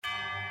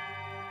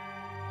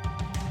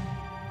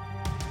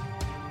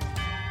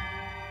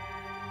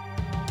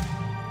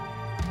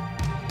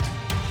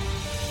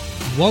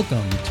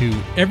Welcome to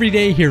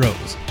Everyday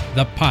Heroes,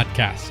 the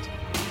podcast.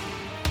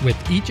 With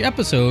each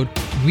episode,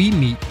 we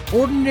meet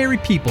ordinary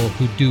people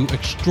who do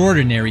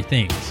extraordinary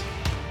things.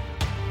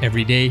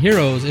 Everyday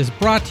Heroes is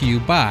brought to you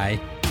by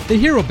The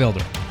Hero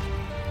Builder,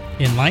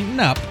 Enlighten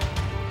Up,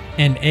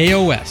 and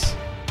AOS,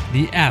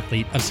 the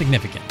Athlete of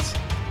Significance.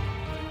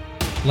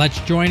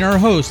 Let's join our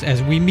host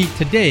as we meet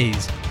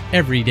today's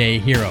Everyday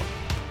Hero.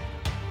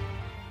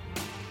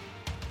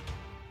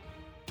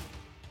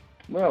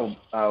 Well,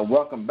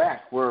 welcome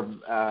back. We're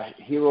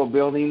hero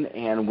building,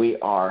 and we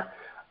are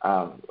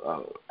out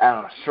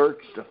on a search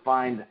to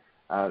find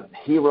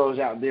heroes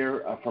out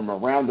there from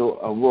around the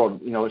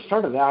world. You know, it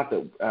started out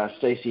that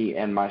Stacy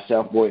and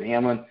myself, Boyd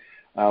Hamlin,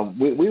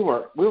 we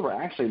were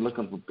actually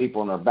looking for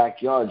people in our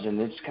backyards, and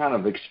it's kind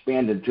of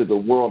expanded to the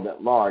world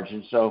at large.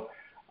 And so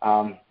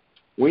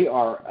we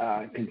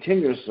are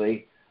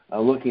continuously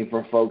looking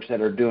for folks that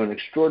are doing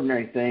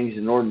extraordinary things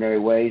in ordinary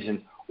ways, and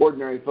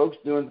ordinary folks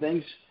doing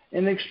things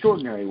in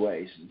extraordinary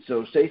ways.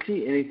 So,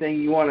 Stacey, anything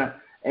you want to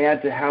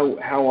add to how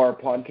our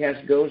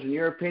podcast goes, in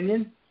your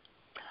opinion?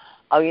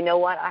 Oh, you know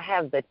what? I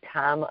have the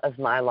time of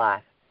my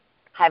life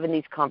having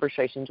these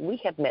conversations. We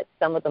have met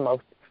some of the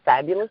most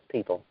fabulous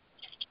people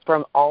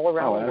from all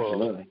around the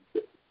world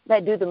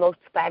that do the most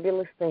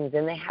fabulous things,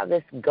 and they have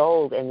this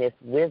gold and this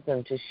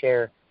wisdom to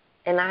share.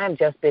 And I have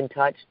just been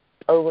touched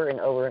over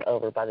and over and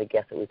over by the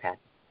guests that we've had.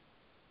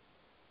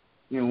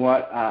 You know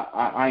what?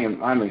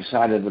 I'm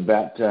excited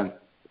about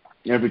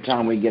every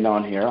time we get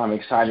on here. I'm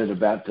excited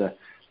about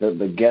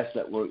the guests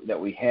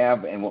that we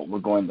have and what we're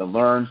going to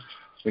learn,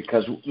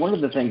 because one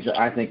of the things that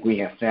I think we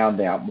have found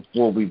out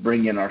before we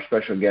bring in our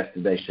special guest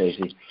today,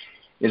 Stacey,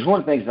 is one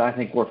of the things that I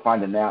think we're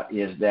finding out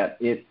is that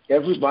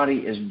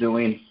everybody is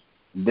doing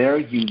their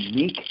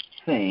unique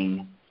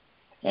thing,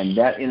 and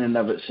that in and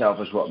of itself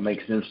is what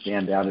makes them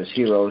stand out as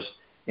heroes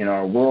in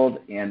our world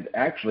and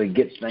actually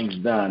gets things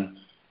done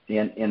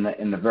in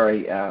a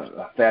very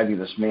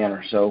fabulous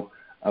manner. So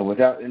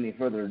without any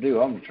further ado,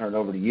 I'm going to turn it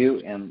over to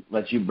you and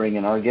let you bring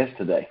in our guest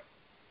today.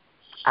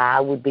 I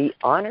would be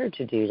honored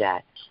to do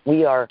that.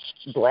 We are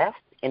blessed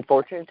and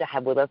fortunate to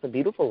have with us a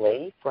beautiful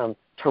lady from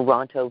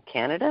Toronto,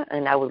 Canada,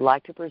 and I would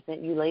like to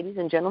present you, ladies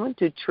and gentlemen,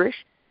 to Trish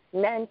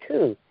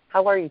Mantu.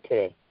 How are you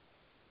today?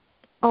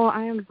 Oh,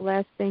 I am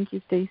blessed. Thank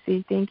you,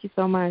 Stacey. Thank you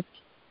so much.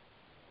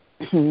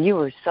 You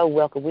are so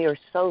welcome. We are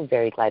so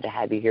very glad to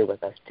have you here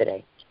with us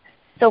today.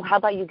 So how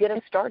about you get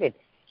us started?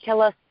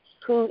 Tell us,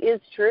 who is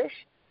Trish?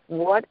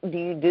 What do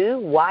you do?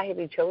 Why have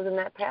you chosen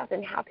that path?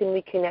 And how can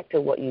we connect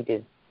to what you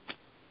do?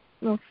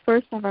 Well,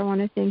 first off, I want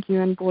to thank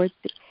you and Boyd,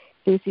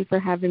 Stacey, for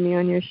having me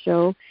on your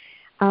show.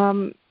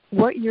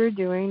 What you're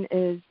doing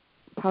is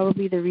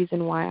probably the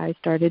reason why I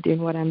started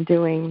doing what I'm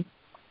doing.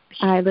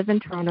 I live in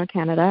Toronto,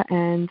 Canada,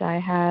 and I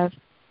have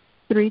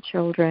 3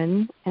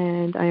 children,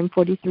 and I am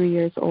 43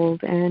 years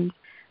old. And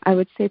I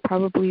would say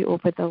probably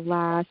over the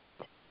last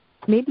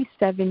maybe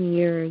 7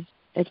 years,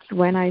 it's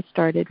when I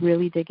started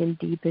really digging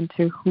deep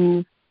into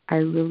who I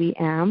really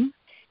am.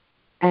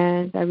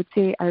 And I would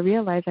say I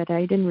realized that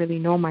I didn't really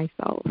know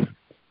myself.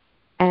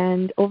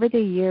 And over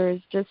the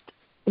years, just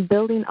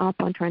building up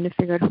on trying to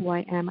figure out who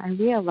I am, I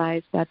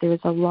realized that there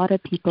was a lot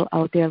of people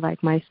out there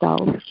like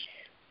myself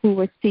who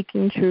were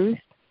seeking truth,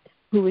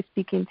 who were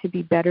seeking to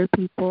be better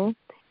people,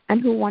 and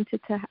who wanted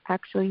to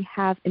actually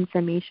have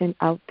information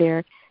out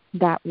there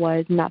that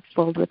was not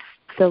filled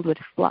with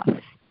fluff,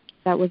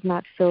 that was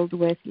not filled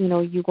with,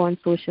 you go on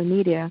social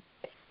media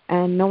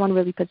and no one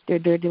really puts their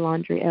dirty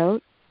laundry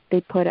out. They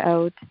put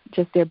out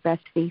just their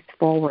best face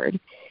forward,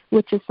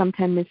 which is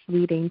sometimes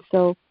misleading.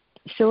 So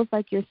shows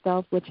like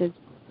yourself, which is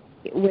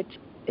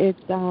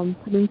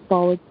putting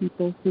forward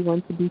people who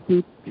want to be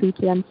true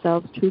to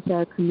themselves, true to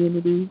our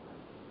community,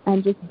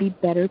 and just be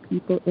better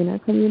people in our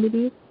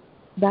communities.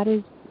 That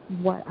is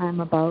what I'm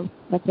about.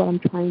 That's what I'm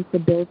trying to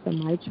build for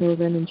my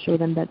children and show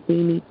them that they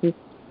need to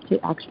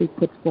actually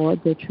put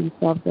forward their true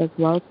selves as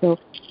well. So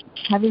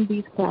having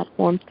these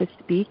platforms to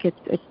speak,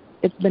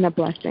 it's been a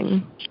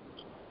blessing.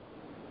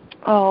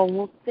 Oh,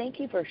 well,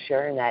 thank you for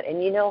sharing that.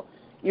 And,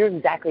 you're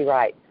exactly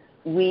right.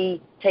 We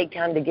take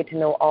time to get to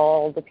know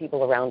all the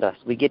people around us.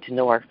 We get to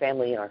know our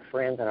family and our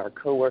friends and our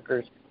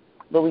coworkers,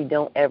 but we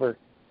don't ever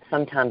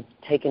sometimes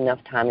take enough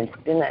time and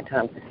spend that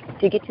time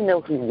to get to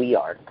know who we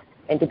are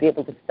and to be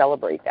able to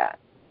celebrate that.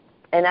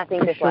 And I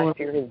think this last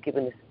year has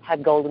given us a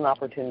golden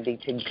opportunity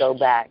to go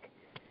back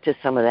to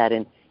some of that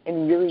and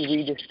really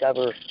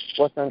rediscover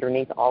what's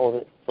underneath all of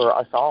it for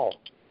us all.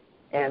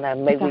 And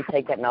maybe we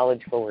take that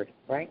knowledge forward,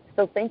 right?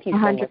 So thank you so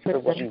 100%. Much for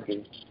what you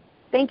do.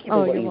 Thank you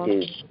for what you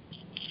do.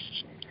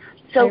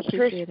 So,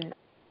 Trish,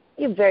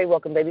 you're very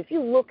welcome, baby. If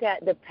you look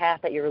at the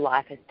path that your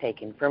life has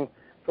taken from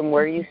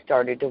where you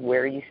started to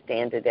where you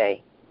stand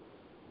today,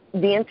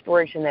 the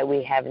inspiration that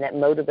we have and that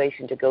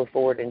motivation to go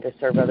forward and to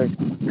serve others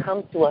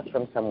comes to us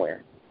from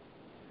somewhere.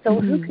 So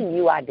who can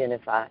you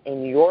identify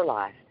in your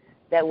life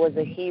that was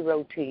a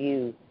hero to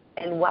you,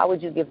 and why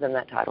would you give them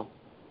that title?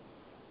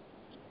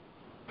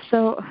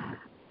 So,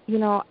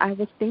 I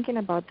was thinking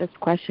about this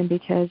question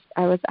because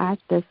I was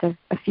asked this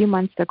a few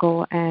months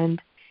ago,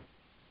 and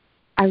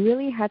I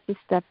really had to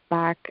step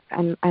back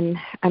and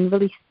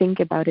really think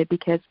about it,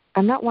 because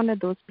I'm not one of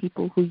those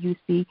people who you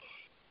see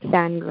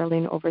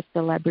fangirling over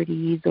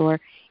celebrities or,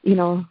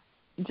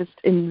 just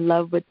in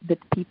love with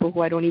people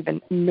who I don't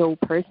even know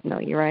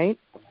personally, right?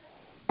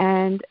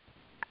 And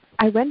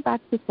I went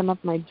back to some of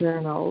my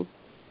journals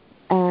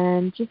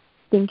and just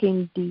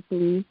thinking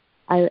deeply.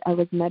 I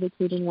was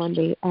meditating one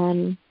day,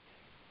 and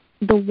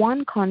the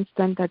one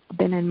constant that's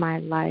been in my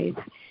life,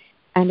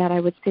 and that I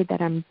would say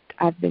that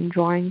I've been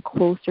drawing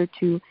closer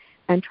to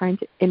and trying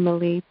to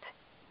emulate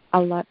a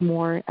lot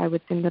more, I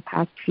would say, in the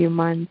past few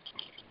months,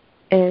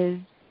 is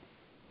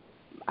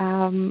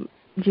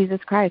Jesus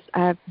Christ.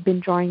 I've been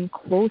drawing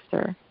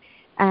closer.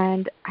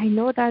 And I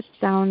know that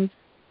sounds,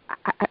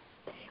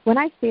 when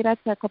I say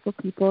that to a couple of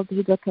people,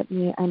 they look at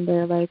me and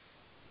they're like,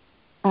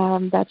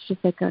 that's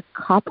just like a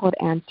cop-out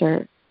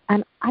answer.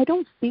 And I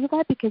don't feel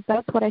that, because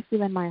that's what I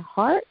feel in my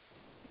heart.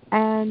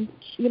 And,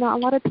 a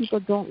lot of people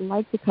don't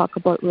like to talk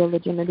about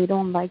religion, and they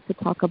don't like to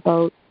talk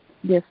about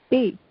their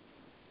faith.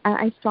 And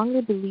I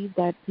strongly believe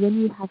that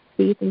when you have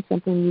faith in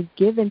something, you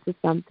give into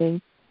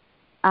something,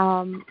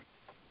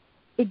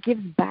 it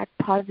gives back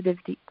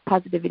positivity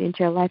into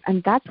your life.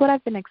 And that's what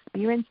I've been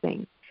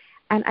experiencing.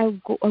 And I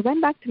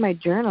went back to my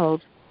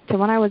journals to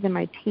when I was in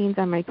my teens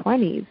and my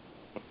 20s.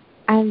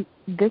 And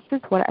this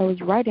is what I was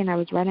writing. I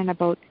was writing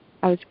about,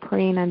 I was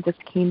praying and this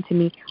came to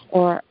me,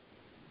 or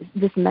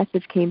this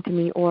message came to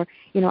me, or,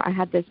 I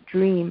had this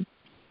dream.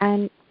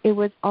 And it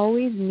was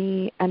always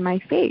me and my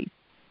faith.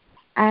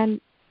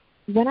 And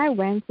when I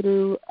went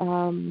through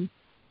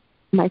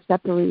my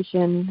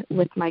separation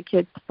with my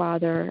kid's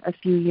father a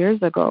few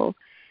years ago,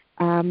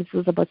 this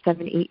was about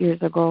 7-8 years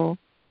ago,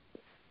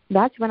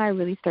 that's when I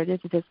really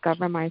started to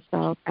discover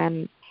myself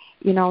and,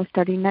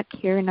 starting not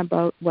caring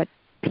about what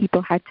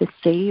people had to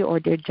say or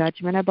their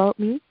judgment about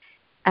me,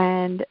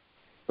 and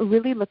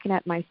really looking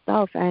at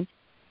myself and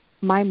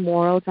my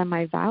morals and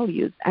my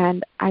values.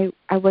 And I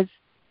was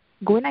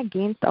going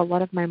against a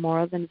lot of my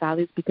morals and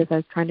values because I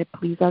was trying to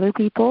please other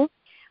people.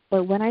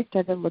 But when I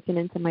started looking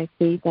into my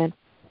faith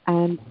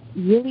and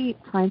really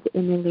trying to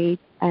emulate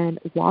and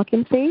walk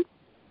in faith,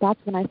 that's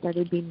when I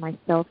started being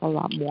myself a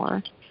lot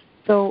more.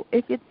 So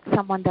if it's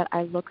someone that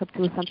I look up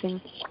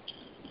to,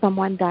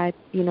 someone that,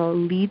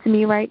 leads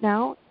me right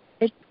now,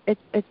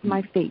 it's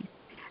my faith.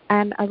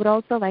 And I would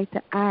also like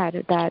to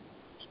add that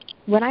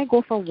when I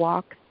go for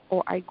walks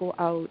or I go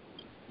out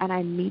and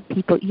I meet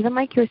people, even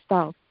like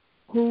yourself,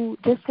 who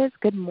just says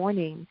good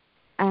morning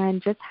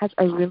and just has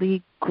a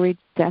really great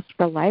zest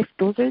for life,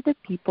 those are the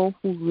people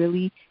who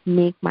really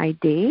make my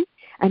day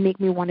and make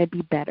me want to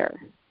be better.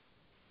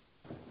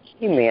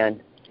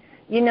 Amen.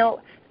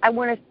 I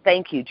want to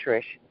thank you,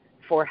 Trish,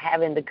 for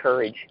having the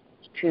courage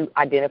to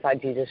identify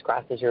Jesus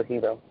Christ as your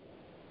hero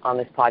on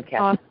this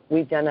podcast.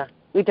 We've done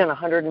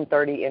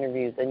 130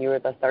 interviews, and you're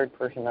the third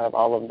person out of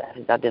all of them that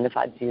has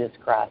identified Jesus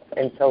Christ.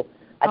 And so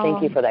I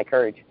thank you for that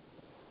courage.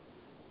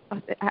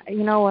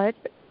 You know what?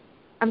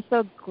 I'm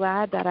so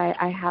glad that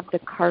I have the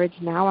courage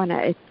now,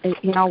 and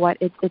you know what?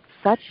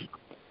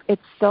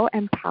 It's so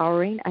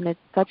empowering, and it's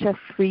such a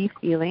free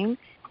feeling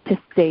to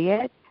say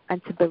it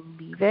and to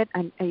believe it,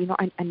 and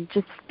and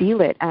just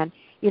feel it, and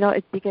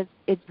it's because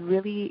it's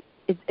really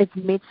it's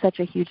made such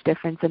a huge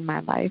difference in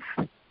my life.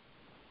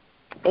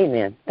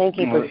 Amen. Thank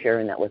you for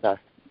sharing that with us.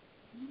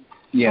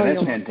 Yeah,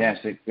 that's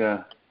fantastic.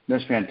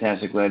 That's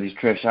fantastic, ladies.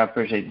 Trish, I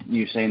appreciate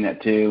you saying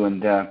that too.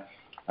 And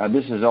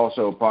this is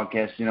also a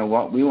podcast. You know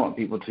what? We want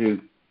people to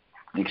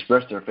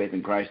express their faith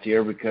in Christ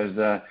here, because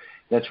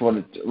that's what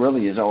it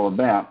really is all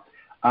about.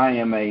 I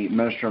am a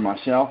minister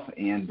myself,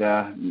 and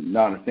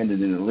not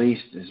offended in the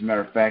least. As a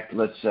matter of fact,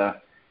 let's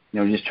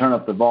just turn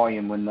up the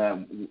volume when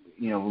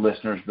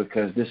listeners,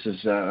 because this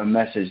is a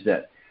message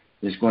that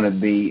is going to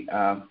be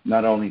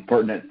not only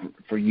pertinent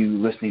for you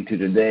listening to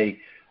today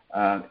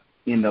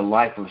in the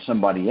life of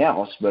somebody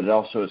else, but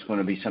also it's going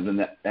to be something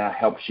that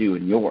helps you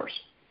in yours.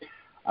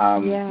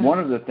 One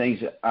of the things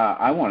that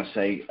I want to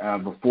say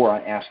before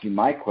I ask you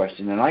my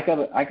question, and I got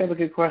a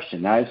good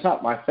question. Now, it's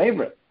not my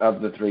favorite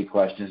of the three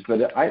questions,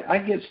 but I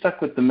get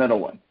stuck with the middle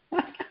one.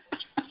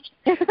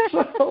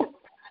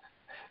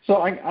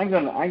 so I'm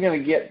gonna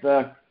get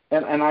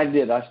and I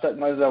did. I stuck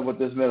myself with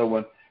this middle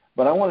one,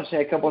 but I want to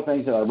say a couple of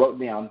things that I wrote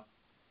down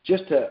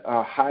just to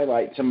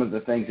highlight some of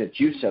the things that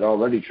you said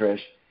already, Trish,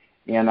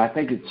 and I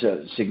think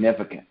it's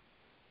significant.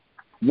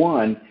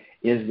 One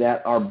is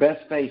that our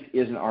best faith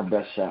isn't our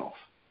best self.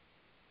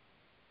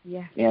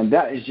 Yeah. And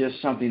that is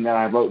just something that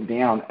I wrote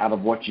down out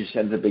of what you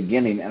said at the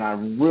beginning, and I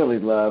really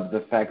love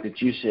the fact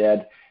that you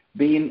said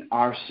being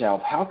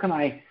ourself. How can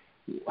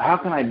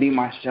I be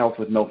myself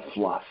with no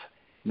fluff?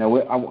 I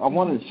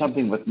wanted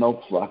something with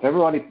no fluff.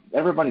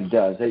 Everybody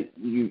does.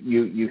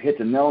 You hit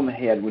the nail on the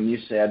head when you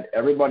said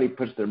everybody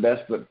puts their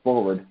best foot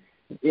forward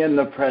in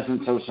the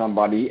presence of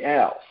somebody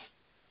else.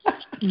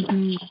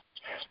 Mm-hmm.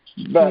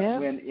 But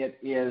when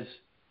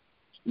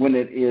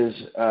it is,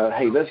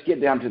 hey, let's get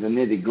down to the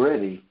nitty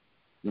gritty.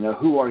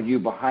 Who are you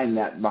behind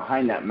that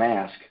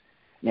mask?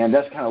 And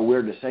that's kind of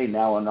weird to say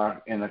now in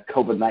the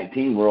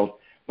COVID-19 world.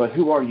 But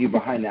who are you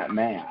behind that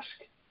mask?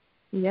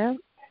 Yeah.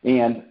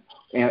 And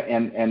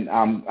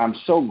I'm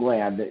so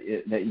glad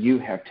that you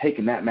have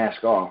taken that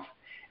mask off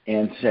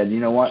and said, you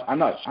know what, I'm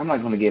not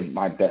going to give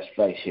my best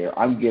face here.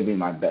 I'm giving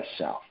my best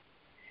self.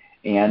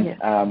 And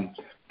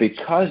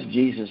because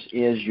Jesus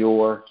is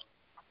your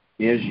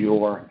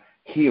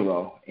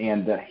hero,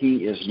 and he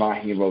is my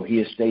hero, he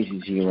is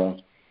Stacy's hero,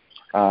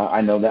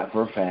 I know that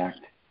for a fact.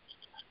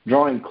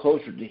 Drawing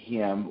closer to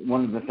him,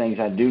 one of the things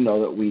I do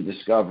know that we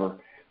discover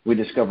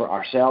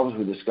ourselves,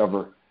 we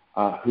discover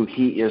who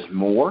he is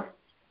more,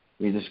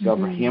 we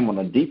discover him on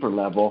a deeper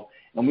level,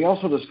 and we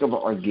also discover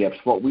our gifts,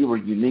 what we were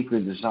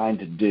uniquely designed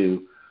to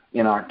do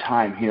in our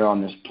time here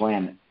on this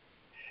planet.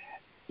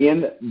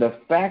 In the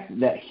fact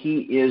that he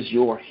is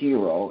your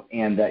hero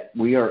and that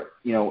we are,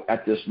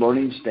 at this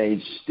learning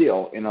stage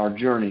still in our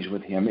journeys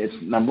with him, it's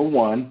number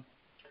one,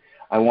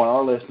 I want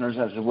our listeners,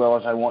 as well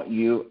as I want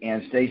you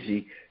and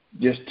Stacy,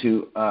 just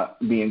to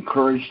be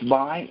encouraged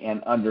by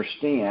and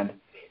understand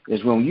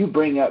is when you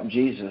bring up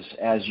Jesus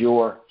as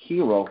your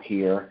hero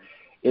here,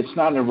 it's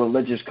not a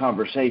religious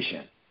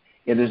conversation.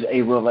 It is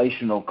a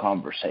relational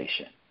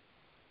conversation.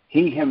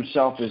 He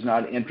himself is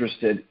not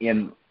interested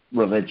in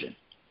religion.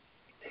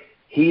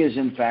 He is,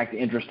 in fact,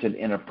 interested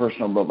in a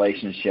personal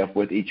relationship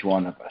with each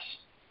one of us.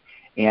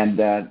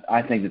 And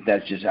I think that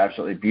that's just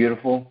absolutely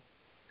beautiful.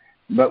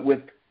 But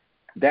with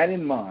that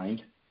in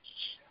mind,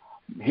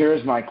 here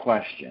is my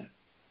question.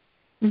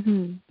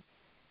 Mm-hmm.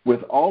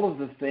 With all of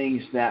the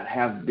things that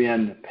have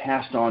been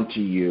passed on to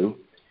you,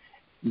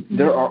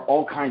 there are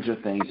all kinds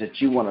of things that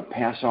you want to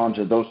pass on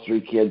to those 3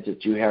 kids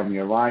that you have in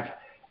your life,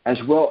 as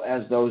well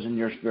as those in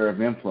your sphere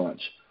of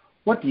influence.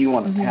 What do you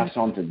want to pass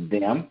on to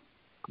them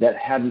that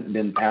hadn't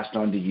been passed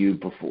on to you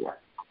before?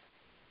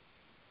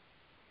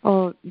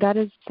 Oh, that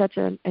is such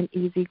an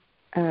easy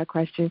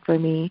question for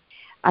me.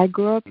 I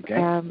grew up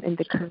in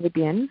the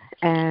Caribbean,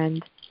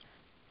 and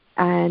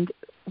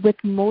with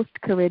most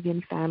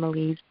Caribbean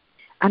families,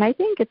 and I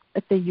think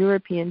it's a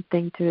European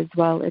thing too as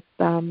well.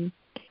 It's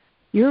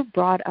you're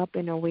brought up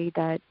in a way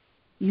that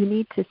you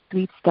need to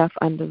sweep stuff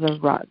under the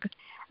rug.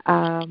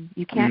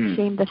 You can't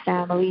shame the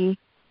family.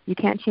 You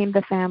can't shame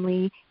the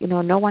family.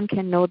 No one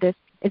can know this.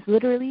 It's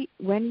literally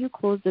when you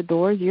close the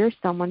doors, you're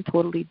someone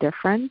totally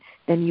different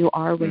than you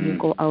are when you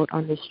go out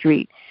on the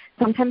street.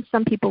 Sometimes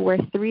some people wear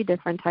 3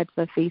 different types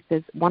of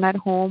faces, one at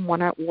home,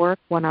 one at work,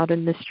 one out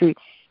in the street.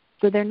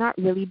 So they're not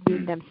really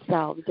being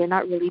themselves. They're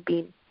not really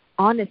being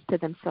honest to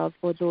themselves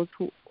or those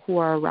who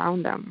are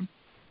around them.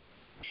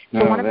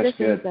 So one of the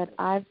things that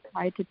I've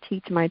tried to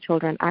teach my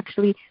children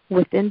actually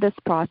within this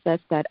process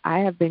that I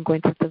have been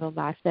going through for the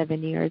last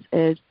 7 years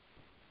is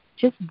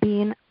just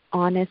being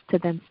honest to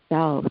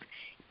themselves.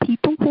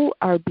 People who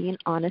are being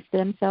honest to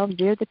themselves,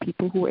 they're the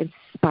people who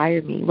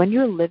inspire me. When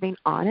you're living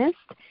honest,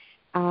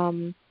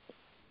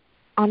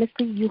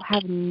 honestly, you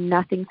have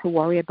nothing to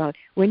worry about.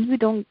 When you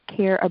don't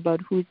care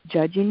about who's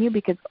judging you,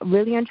 because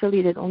really and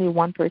truly there's only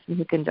one person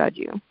who can judge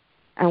you.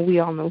 And we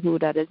all know who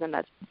that is, and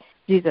that's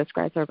Jesus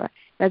Christ our God.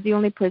 That's the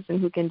only person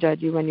who can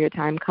judge you when your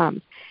time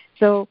comes.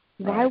 So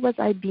why was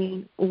I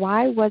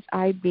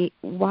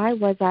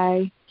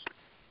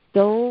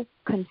so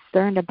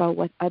concerned about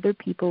what other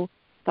people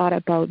thought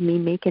about me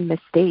making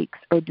mistakes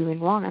or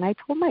doing wrong? And I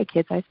told my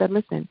kids, I said,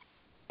 listen,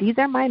 these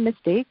are my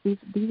mistakes. These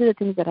are the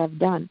things that I've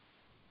done.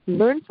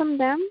 Learn from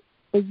them,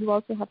 but you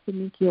also have to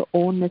make your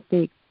own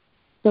mistakes.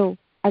 So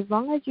as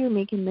long as you're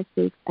making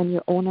mistakes and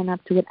you're owning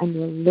up to it and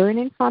you're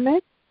learning from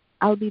it,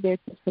 I'll be there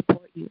to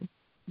support you.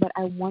 But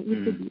I want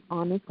you to be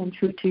honest and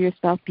true to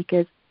yourself,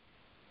 because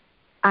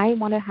I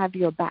want to have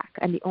your back.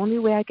 And the only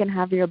way I can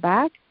have your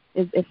back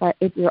is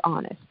if you're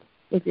honest.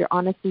 If you're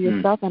honest to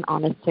yourself and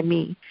honest to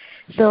me.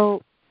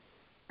 So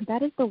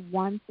that is the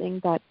one thing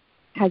that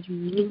has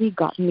really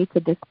gotten me to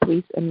this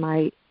place in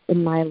my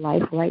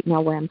life right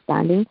now where I'm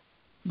standing,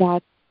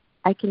 that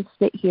I can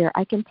sit here,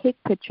 I can take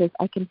pictures,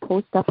 I can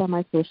post stuff on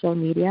my social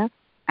media,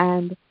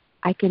 and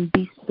I can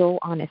be so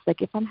honest.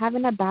 Like if I'm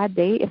having a bad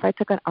day, if I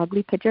took an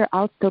ugly picture,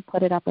 I'll still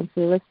put it up and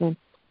say, listen,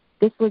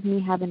 this was me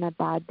having a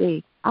bad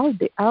day.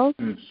 I'll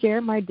share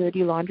my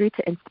dirty laundry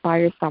to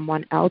inspire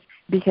someone else,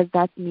 because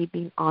that's me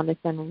being honest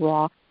and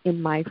raw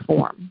in my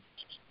form.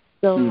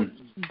 So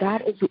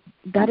that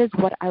is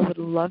what I would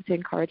love to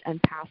encourage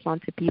and pass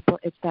on to people.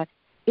 It's that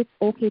it's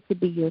okay to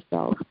be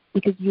yourself,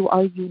 because you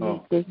are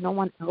unique. There's no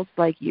one else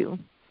like you.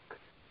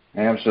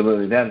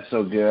 Absolutely. That is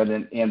so good.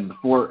 And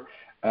before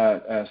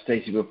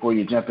Stacy, before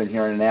you jump in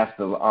here and ask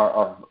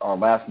our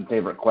last and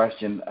favorite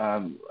question,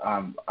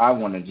 I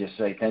want to just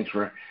say thanks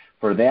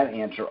for that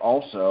answer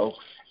also.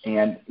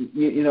 And,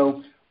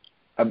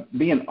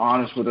 being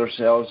honest with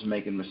ourselves,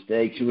 making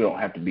mistakes, we don't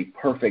have to be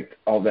perfect,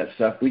 all that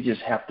stuff. We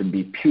just have to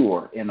be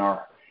pure in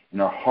our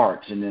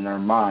hearts and in our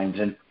minds.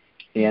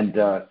 And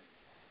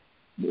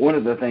one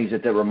of the things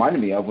that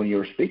reminded me of when you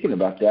were speaking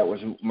about that was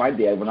my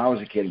dad, when I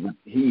was a kid,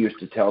 he used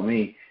to tell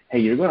me, hey,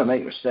 you're going to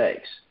make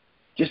mistakes.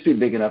 Just be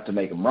big enough to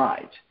make them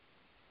right,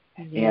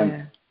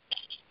 and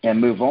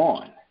move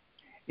on.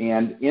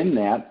 And in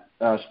that,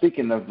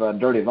 speaking of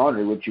dirty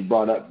laundry, which you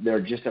brought up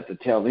there just at the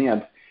tail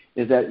end,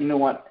 is that, you know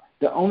what,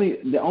 the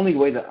only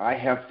way that I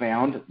have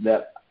found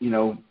that,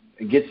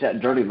 gets that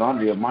dirty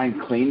laundry of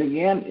mine clean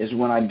again is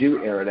when I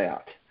do air it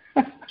out.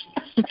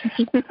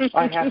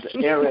 I have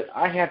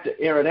to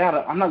air it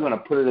out. I'm not going to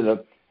put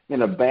it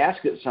in a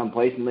basket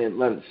someplace and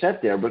let it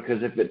sit there,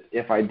 because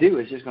if I do,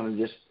 it's just going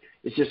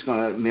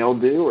to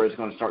mildew, or it's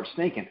going to start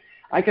stinking.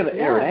 I got to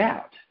air it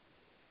out.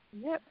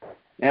 Yep.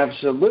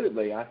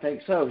 Absolutely, I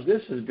think so.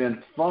 This has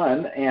been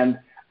fun, and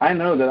I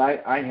know that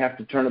I have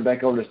to turn it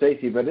back over to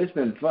Stacy, but it's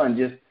been fun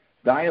just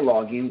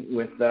dialoguing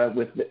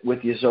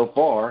with you so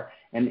far,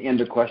 and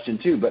into question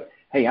 2. But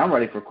hey, I'm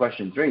ready for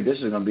question 3. This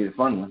is going to be the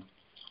fun one.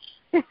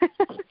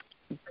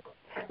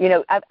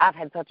 I've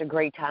had such a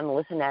great time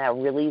listening, and I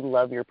really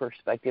love your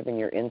perspective and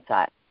your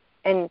insight.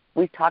 And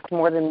we've talked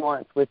more than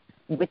once with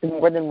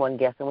more than one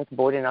guest and with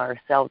Boyd and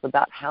ourselves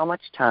about how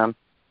much time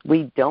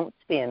we don't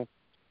spend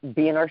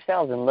being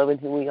ourselves and loving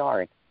who we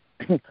are.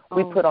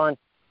 We put on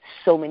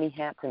so many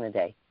hats in a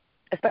day,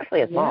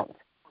 especially as moms,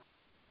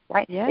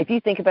 right? Yeah. If you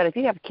think about it, if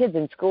you have kids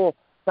in school,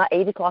 it's not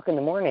 8 o'clock in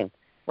the morning,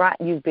 right?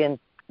 You've been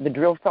the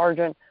drill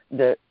sergeant,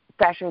 the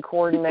fashion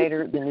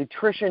coordinator, the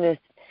nutritionist,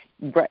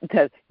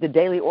 the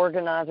daily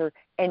organizer,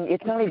 and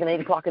it's not even 8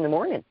 o'clock in the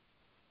morning.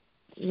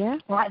 Yeah.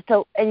 Right.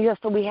 So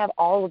we have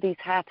all of these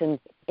hats, and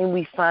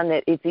we find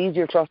that it's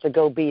easier for us to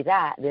go be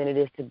that than it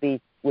is to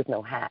be with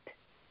no hat.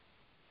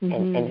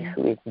 Mm-hmm. And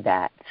who is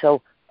that?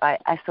 So I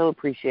so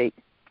appreciate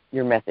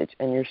your message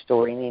and your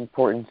story and the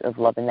importance of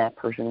loving that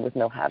person with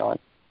no hat on.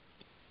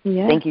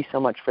 Yeah. Thank you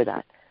so much for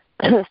that.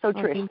 So,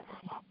 Trish,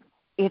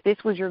 if this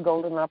was your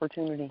golden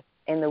opportunity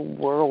and the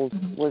world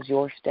was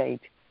your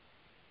stage,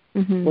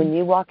 when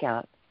you walk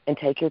out and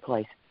take your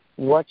place,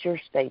 what's your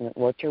statement?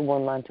 What's your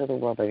one line to the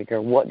world, baby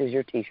girl? What does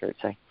your T-shirt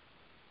say?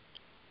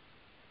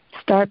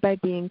 Start by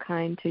being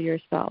kind to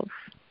yourself.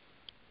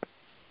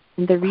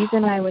 And the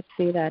reason I would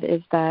say that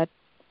is that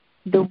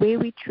the way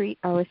we treat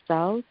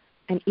ourselves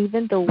and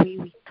even the way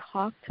we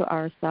talk to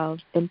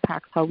ourselves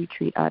impacts how we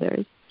treat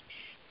others.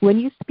 When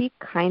you speak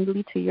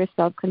kindly to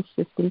yourself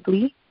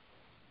consistently,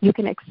 you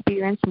can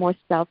experience more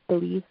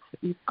self-belief,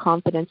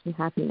 confidence, and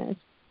happiness,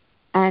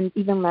 and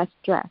even less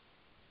stress.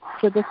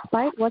 So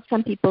despite what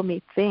some people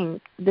may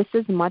think, this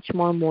is much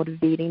more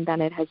motivating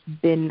than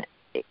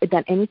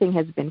anything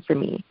has been for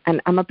me.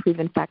 And I'm a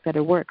proven fact that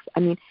it works. I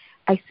mean,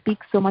 I speak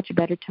so much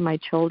better to my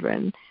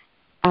children.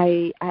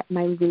 My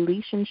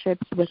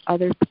relationships with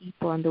other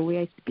people and the way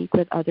I speak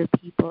with other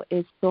people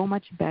is so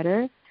much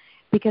better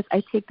because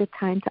I take the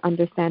time to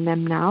understand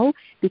them now,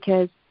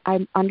 because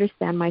I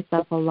understand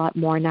myself a lot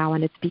more now,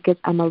 and it's because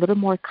I'm a little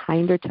more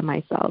kinder to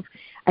myself.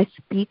 I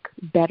speak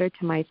better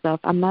to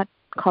myself. I'm not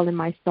calling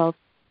myself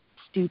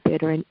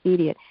stupid or an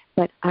idiot,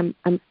 but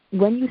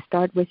when you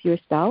start with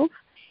yourself,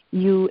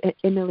 you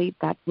emulate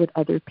that with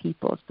other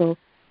people. So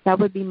that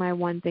would be my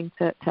one thing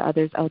to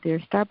others out there.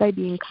 Start by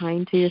being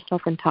kind to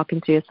yourself and talking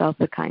to yourself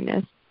with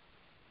kindness.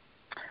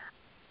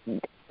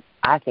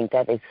 I think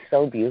that is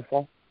so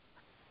beautiful.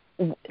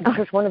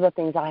 Because one of the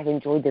things I've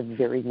enjoyed the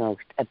very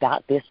most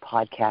about this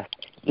podcast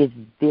is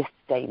this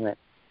statement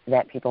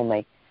that people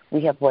make.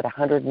 We have,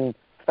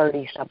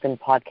 130-something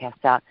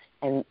podcasts out,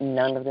 and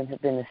none of them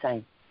have been the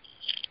same.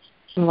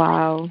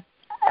 Wow.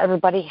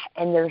 Everybody,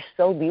 and they're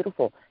so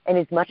beautiful. And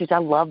as much as I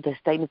love the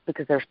statements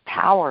because there's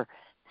power,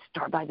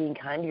 start by being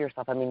kind to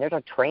yourself. I mean, there's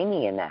a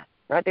training in that,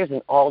 right? There's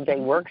an all-day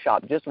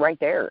workshop just right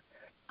there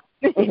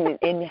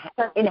in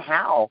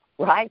how,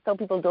 right? Some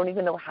people don't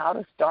even know how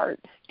to start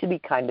to be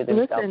kind to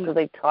themselves. So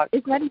they talk.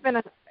 It's not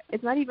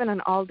even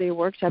an all-day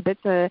workshop.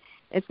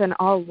 It's an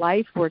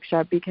all-life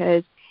workshop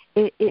because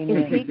it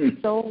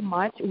takes so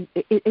much.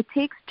 It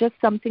takes just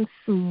something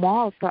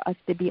small for us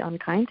to be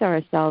unkind to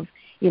ourselves,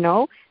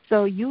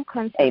 So you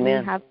constantly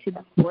have to be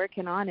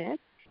working on it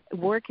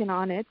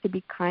to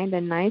be kind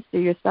and nice to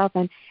yourself.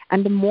 And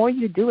the more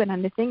you do it,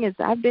 and the thing is,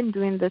 I've been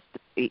doing this,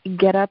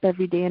 get up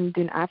every day and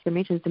doing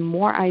affirmations. The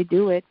more I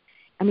do it,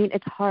 I mean,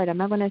 it's hard. I'm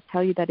not going to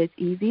tell you that it's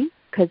easy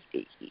because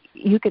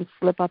you can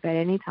slip up at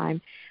any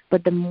time.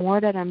 But the more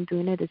that I'm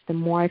doing it, is the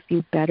more I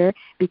feel better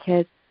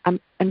because I'm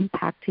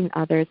impacting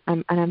others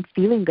and I'm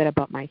feeling good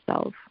about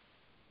myself.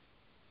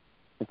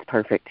 It's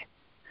perfect.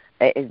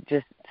 It's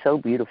just so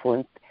beautiful.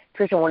 And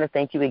Trish, I want to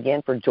thank you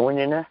again for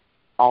joining us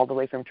all the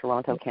way from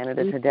Toronto,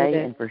 Canada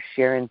today, and for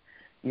sharing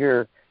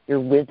your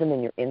wisdom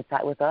and your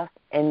insight with us.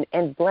 And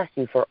bless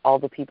you for all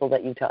the people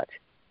that you touch.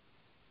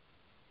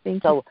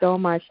 Thank you so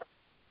much.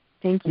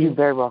 Thank you. You're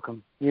very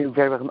welcome. You're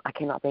very welcome. I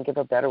cannot think of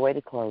a better way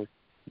to close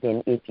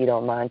than, if you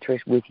don't mind,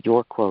 Trish, with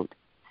your quote.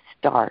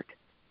 Start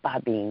by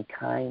being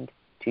kind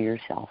to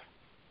yourself.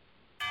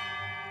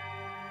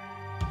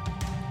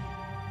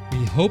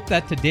 We hope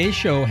that today's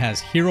show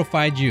has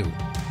heroified you.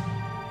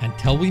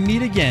 Until we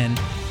meet again,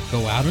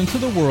 go out into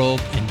the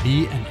world and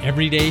be an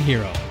everyday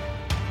hero.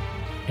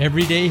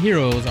 Everyday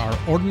heroes are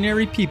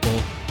ordinary people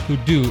who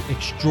do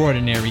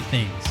extraordinary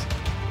things.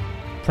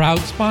 Proud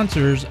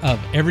sponsors of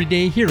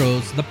Everyday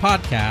Heroes, the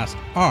podcast,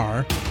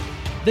 are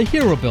The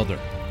Hero Builder.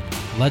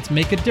 Let's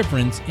make a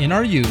difference in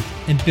our youth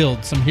and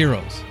build some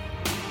heroes.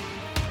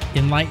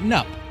 Enlighten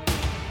Up,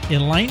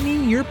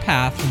 enlightening your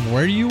path from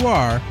where you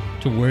are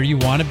to where you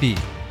want to be.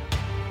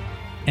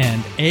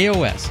 And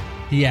AOS,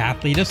 the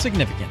Athlete of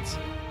Significance.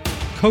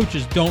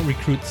 Coaches don't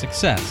recruit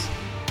success,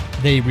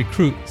 they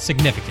recruit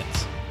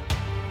significance.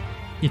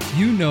 If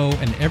you know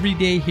an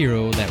everyday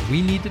hero that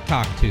we need to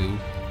talk to,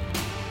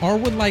 or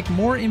would like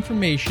more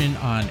information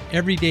on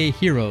Everyday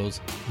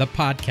Heroes, the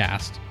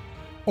podcast,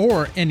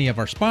 or any of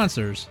our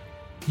sponsors,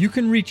 you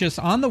can reach us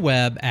on the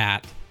web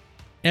at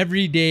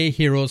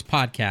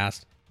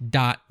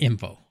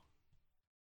everydayheroespodcast.info.